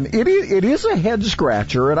 And again, it is a head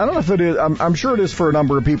scratcher, and I don't know if it is. I'm sure it is for a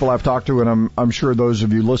number of people I've talked to, and I'm sure those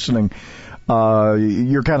of you listening,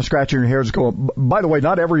 you're kind of scratching your heads going, by the way,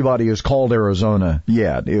 not everybody is called Arizona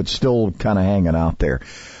yet. It's still kind of hanging out there.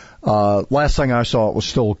 Last thing I saw, it was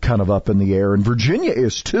still kind of up in the air. And Virginia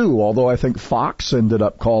is too, although I think Fox ended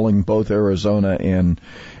up calling both Arizona and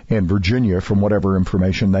Virginia from whatever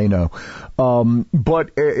information they know. But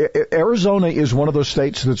Arizona is one of those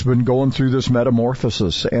states that's been going through this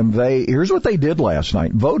metamorphosis. And here's what they did last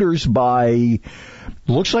night. Voters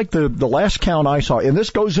looks like the last count I saw, and this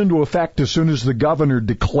goes into effect as soon as the governor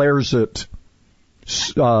declares it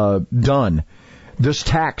done. This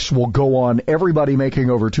tax will go on everybody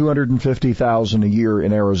making over $250,000 a year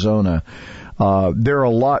in Arizona.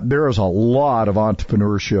 There is a lot of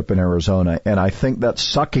entrepreneurship in Arizona, and I think that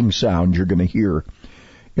sucking sound you're going to hear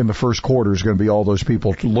in the first quarter is going to be all those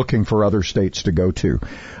people looking for other states to go to.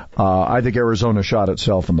 I think Arizona shot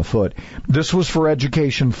itself in the foot. This was for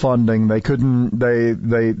education funding. They caved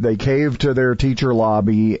to their teacher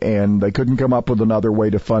lobby, and they couldn't come up with another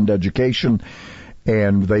way to fund education.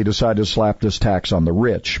 And they decided to slap this tax on the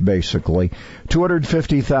rich, basically.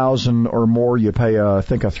 $250,000 or more, you pay, I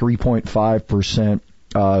think, a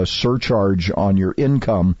 3.5% surcharge on your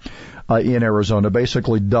income in Arizona,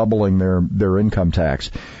 basically doubling their income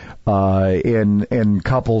tax. In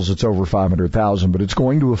couples, it's over $500,000, but it's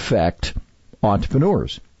going to affect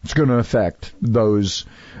entrepreneurs. It's going to affect those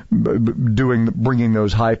bringing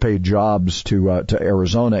those high-paid jobs to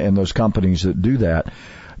Arizona and those companies that do that.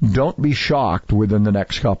 Don't be shocked within the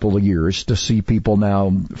next couple of years to see people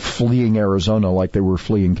now fleeing Arizona like they were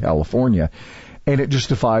fleeing California. And it just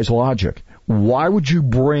defies logic. Why would you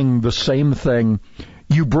bring the same thing?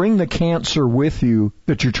 You bring the cancer with you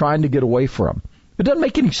that you're trying to get away from. It doesn't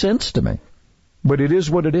make any sense to me. But it is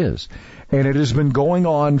what it is. And it has been going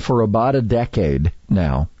on for about a decade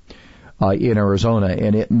now in Arizona.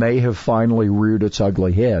 And it may have finally reared its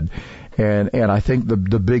ugly head. And I think the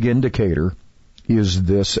big indicator is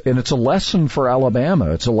this, and it's a lesson for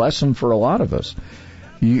Alabama. It's a lesson for a lot of us.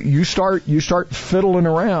 You start fiddling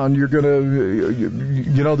around, you're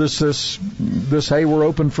gonna, this, hey, we're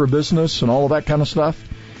open for business and all of that kind of stuff.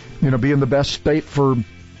 Being the best state for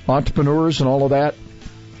entrepreneurs and all of that.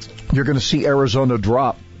 You're going to see Arizona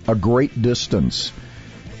drop a great distance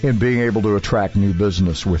in being able to attract new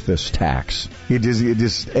business with this tax. It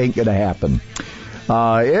just ain't going to happen.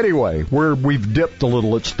 Anyway, we've dipped a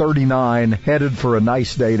little. It's 39, headed for a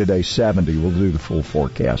nice day today, 70. We'll do the full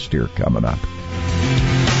forecast here coming up.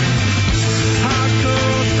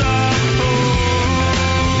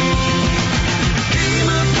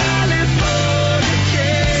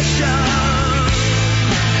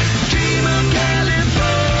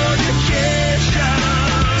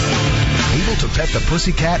 Able to pet the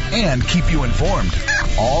pussycat and keep you informed,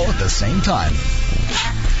 all at the same time.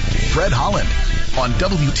 Fred Holland on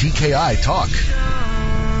WTKI Talk.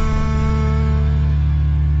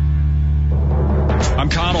 I'm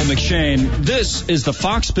Connell McShane. This is the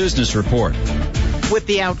Fox Business Report. With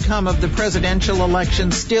the outcome of the presidential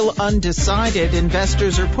election still undecided,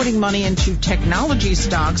 investors are putting money into technology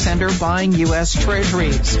stocks and are buying U.S.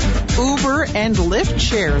 Treasuries. Uber and Lyft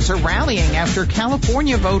shares are rallying after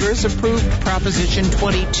California voters approved Proposition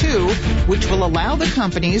 22, which will allow the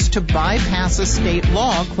companies to bypass a state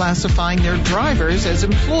law classifying their drivers as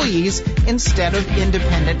employees instead of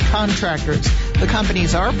independent contractors. The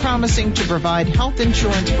companies are promising to provide health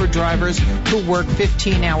insurance for drivers who work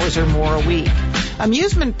 15 hours or more a week.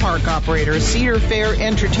 Amusement park operator Cedar Fair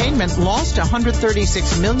Entertainment lost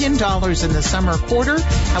 $136 million in the summer quarter.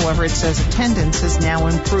 However, it says attendance has now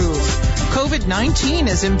improved. COVID-19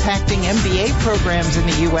 is impacting MBA programs in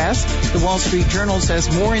the U.S. The Wall Street Journal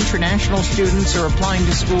says more international students are applying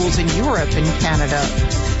to schools in Europe and Canada.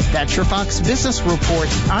 That's your Fox Business Report.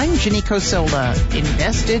 I'm Ginny Cosilda,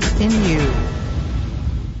 invested in you.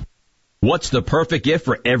 What's the perfect gift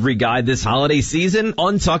for every guy this holiday season?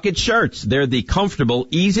 Untucked shirts. They're the comfortable,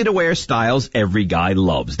 easy-to-wear styles every guy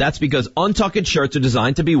loves. That's because untucked shirts are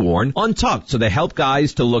designed to be worn untucked, so they help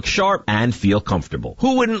guys to look sharp and feel comfortable.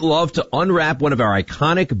 Who wouldn't love to unwrap one of our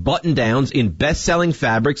iconic button-downs in best-selling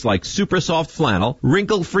fabrics like super soft flannel,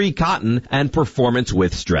 wrinkle-free cotton, and performance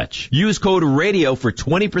with stretch? Use code RADIO for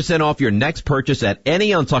 20% off your next purchase at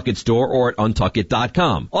any Untucked store or at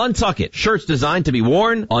untuckit.com. Untucked. Shirts designed to be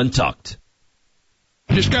worn untucked.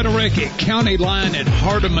 Just got a wreck at County Line at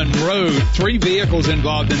Hardeman Road. 3 vehicles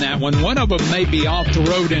involved in that one. One of them may be off the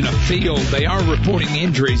road in a field. They are reporting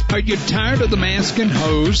injuries. Are you tired of the mask and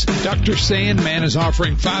hose? Dr. Sandman is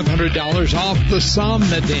offering $500 off the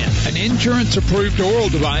Somnodent, an insurance-approved oral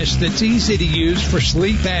device that's easy to use for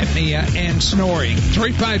sleep apnea and snoring.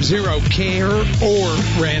 350-CARE or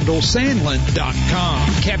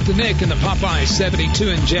RandallSandlin.com. Captain Nick in the Popeye 72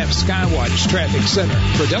 and Jeff Skywatch Traffic Center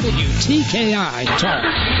for WTKI Talk.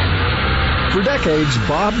 For decades,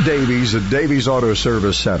 Bob Davies at Davies Auto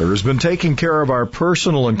Service Center has been taking care of our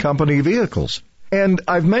personal and company vehicles. And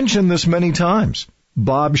I've mentioned this many times.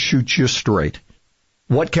 Bob shoots you straight.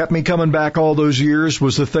 What kept me coming back all those years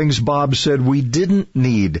was the things Bob said we didn't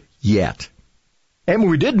need yet. And when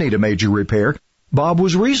we did need a major repair, Bob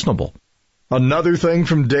was reasonable. Another thing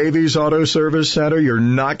from Davies Auto Service Center you're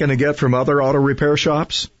not going to get from other auto repair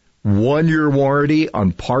shops? 1-year warranty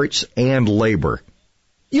on parts and labor.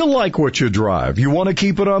 You like what you drive. You want to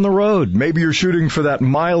keep it on the road. Maybe you're shooting for that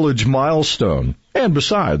mileage milestone. And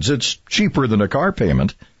besides, it's cheaper than a car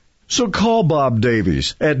payment. So call Bob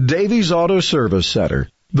Davies at Davies Auto Service Center,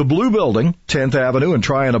 the Blue Building, 10th Avenue and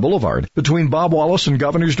Triana Boulevard, between Bob Wallace and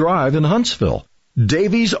Governor's Drive in Huntsville.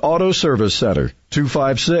 Davies Auto Service Center,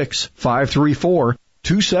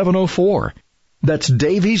 256-534-2704. That's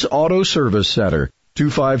Davies Auto Service Center,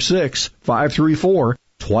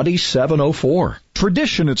 256-534-2704.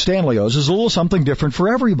 Tradition at Stanley's is a little something different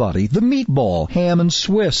for everybody. The meatball, ham and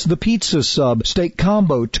Swiss, the pizza sub, steak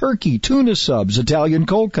combo, turkey, tuna subs, Italian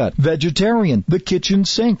cold cut, vegetarian, the kitchen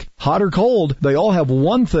sink. Hot or cold, they all have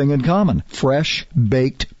one thing in common: fresh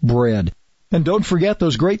baked bread. And don't forget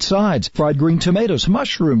those great sides: fried green tomatoes,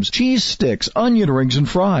 mushrooms, cheese sticks, onion rings, and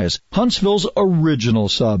fries. Huntsville's original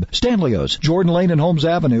sub. Stanley's, Jordan Lane and Holmes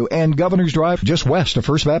Avenue, and Governor's Drive, just west of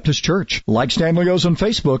First Baptist Church. Like Stanley's on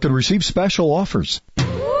Facebook and receive special offers.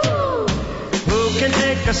 Who can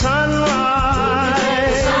take a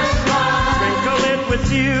sunrise? Sprinkle it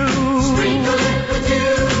with you.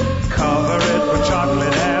 Cover it with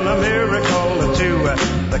chocolate and a miracle or two.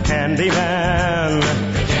 The Candyman.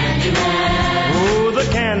 The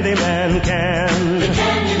Candyman can. The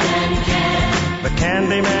Candyman can. The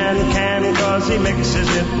Candyman can, 'cause he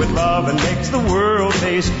mixes it with love and makes the world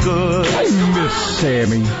taste good. I miss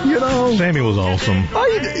Sammy. You know, Sammy was awesome.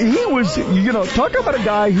 He was, talk about a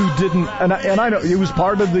guy who didn't, and I know he was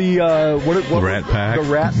part of the what Rat Pack. The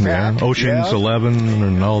Rat Pack. Yeah. Ocean's 11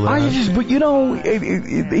 and all that. But he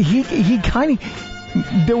kind of,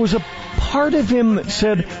 there was a part of him that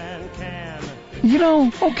said,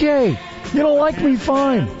 okay. You don't like me,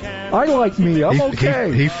 fine. I like me. I'm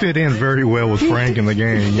okay. He fit in very well with Frank in the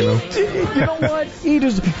gang, You know what? He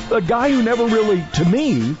just, a guy who never really, to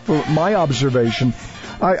me, from my observation,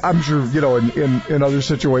 I'm sure, in other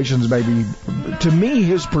situations maybe, to me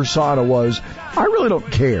his persona was, I really don't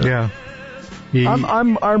care. Yeah.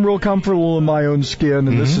 I'm real comfortable in my own skin,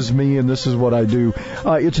 and this is me, and this is what I do.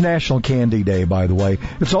 It's National Candy Day, by the way.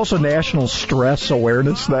 It's also National Stress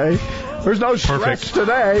Awareness Day. There's no stress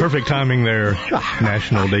today. Perfect timing there.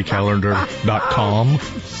 NationalDayCalendar.com.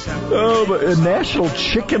 Oh, but National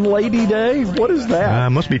Chicken Lady Day? What is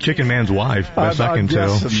that? Must be Chicken Man's wife, best I can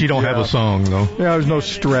tell. She don't have a song, though. Yeah, there's no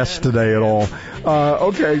stress today at all.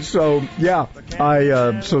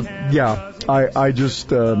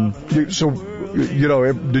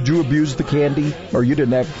 did you abuse the candy, or you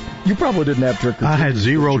didn't have? You probably didn't have trick or treaters. I had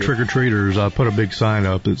 0 trick-or-treaters. I put a big sign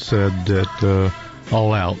up that said that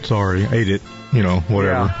all out. Sorry, ate it.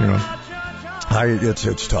 Whatever. Yeah.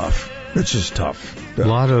 It's tough. It's just tough. A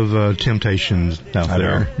lot of temptations out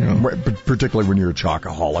there. Particularly when you're a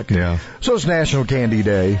chocoholic. Yeah. So it's National Candy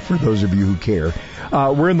Day, for those of you who care.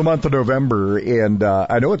 We're in the month of November, and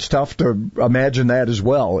I know it's tough to imagine that as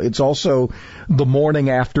well. It's also the morning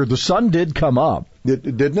after the sun did come up,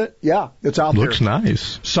 didn't it? Yeah, it's out there. Looks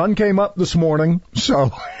nice. Sun came up this morning,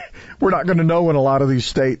 so we're not going to know in a lot of these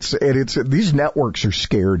states. And these networks are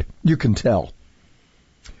scared. You can tell.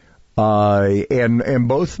 And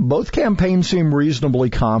both campaigns seem reasonably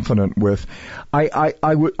confident with.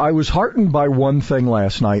 I was heartened by one thing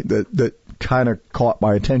last night that kind of caught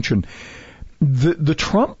my attention. The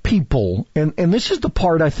Trump people, and this is the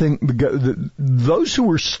part I think those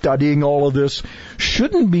who are studying all of this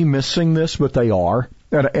shouldn't be missing this, but they are.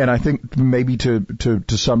 And I think maybe to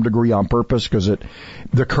some degree on purpose, because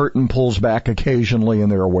the curtain pulls back occasionally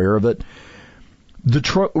and they're aware of it.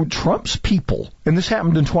 Trump's people, and this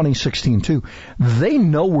happened in 2016 too, they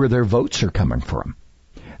know where their votes are coming from.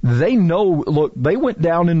 They know, look, they went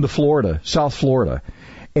down into Florida, South Florida,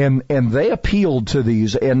 and they appealed to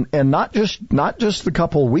these, and not just a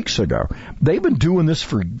couple of weeks ago. They've been doing this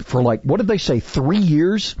for like, what did they say, 3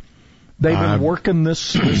 years? They've been working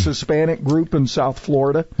this Hispanic group in South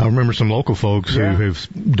Florida. I remember some local folks who have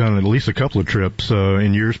done at least a couple of trips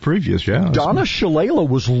in years previous. Yeah, Donna Shalala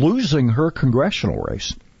was losing her congressional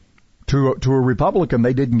race to a Republican.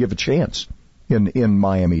 They didn't give a chance in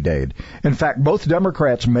Miami-Dade. In fact, both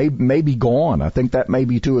Democrats may be gone. I think that may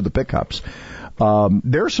be 2 of the pickups.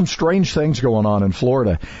 There are some strange things going on in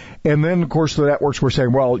Florida. And then, of course, the networks were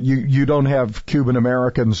saying, well, you don't have Cuban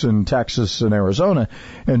Americans in Texas and Arizona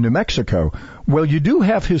and New Mexico. Well, you do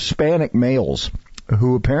have Hispanic males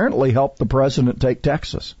who apparently helped the president take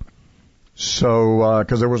Texas. So,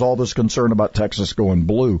 because there was all this concern about Texas going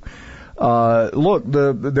blue. Look,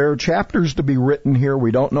 there are chapters to be written here.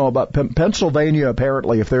 We don't know about Pennsylvania.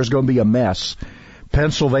 Apparently, if there's going to be a mess,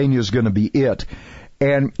 Pennsylvania is going to be it.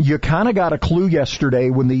 And you kind of got a clue yesterday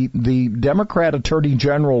when the Democrat Attorney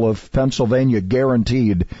General of Pennsylvania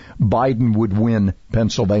guaranteed Biden would win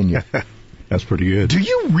Pennsylvania. That's pretty good. Do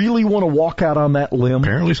you really want to walk out on that limb?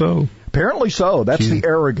 Apparently so. Apparently so. That's the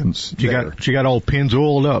arrogance. She got all pins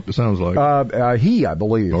oiled up, it sounds like. I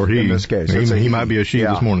believe, or he, in this case. He might be a she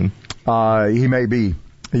this morning. He may be.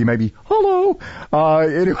 Hello.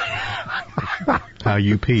 Anyway. How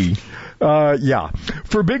you pee. Yeah.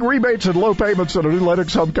 For big rebates and low payments on a new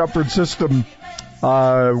Lennox home comfort system,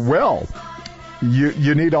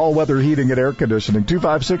 you need all-weather heating and air conditioning.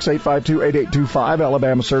 256-852-8825,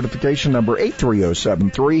 Alabama certification number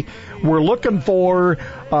 83073. We're looking for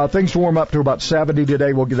things to warm up to about 70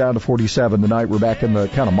 today. We'll get down to 47 tonight. We're back in the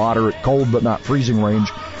kind of moderate, cold but not freezing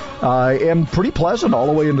range. And pretty pleasant all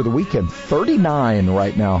the way into the weekend. 39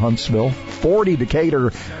 right now, Huntsville. 40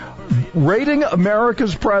 Decatur. Rating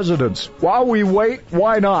America's presidents. While we wait,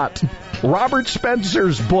 why not? Robert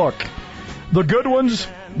Spencer's book. The good ones,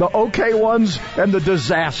 the okay ones, and the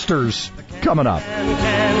disasters. Coming up.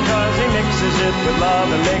 Cause he mixes it with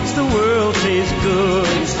love and makes the world taste good.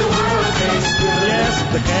 Makes the world taste good. Yes,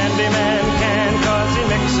 the Candyman can cause he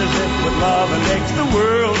mixes it with love and makes the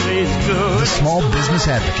world taste good. The Small Business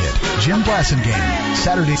Advocate, Jim Blassingame,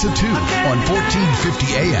 Saturdays at 2 on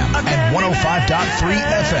 1450 AM and 105.3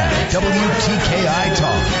 FM, WTKI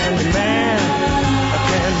Talk.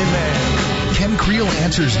 Candyman. Ken Creel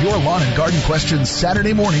answers your lawn and garden questions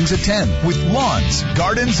Saturday mornings at 10 with lawns,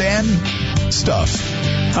 gardens, and stuff.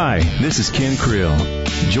 Hi, this is Ken Creel.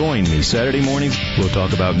 Join me Saturday mornings. We'll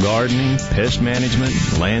talk about gardening, pest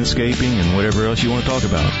management, landscaping, and whatever else you want to talk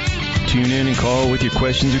about. Tune in and call with your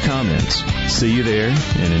questions or comments. See you there,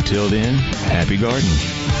 and until then, happy gardening.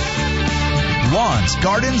 Lawns,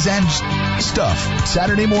 gardens, and stuff.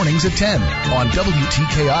 Saturday mornings at 10 on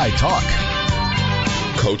WTKI Talk.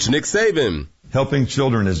 Coach Nick Saban. Helping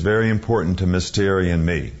children is very important to Miss Terry and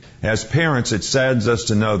me. As parents, it saddens us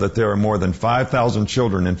to know that there are more than 5,000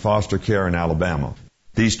 children in foster care in Alabama.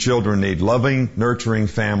 These children need loving, nurturing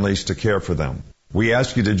families to care for them. We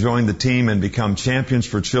ask you to join the team and become champions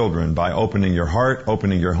for children by opening your heart,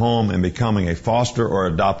 opening your home, and becoming a foster or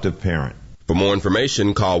adoptive parent. For more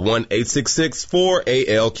information, call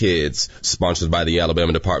 1-866-4AL-KIDS. Sponsored by the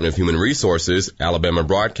Alabama Department of Human Resources, Alabama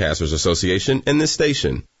Broadcasters Association, and this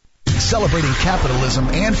station. Celebrating capitalism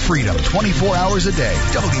and freedom 24 hours a day.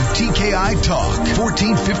 WTKI Talk,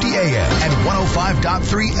 1450 AM and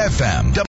 105.3 FM.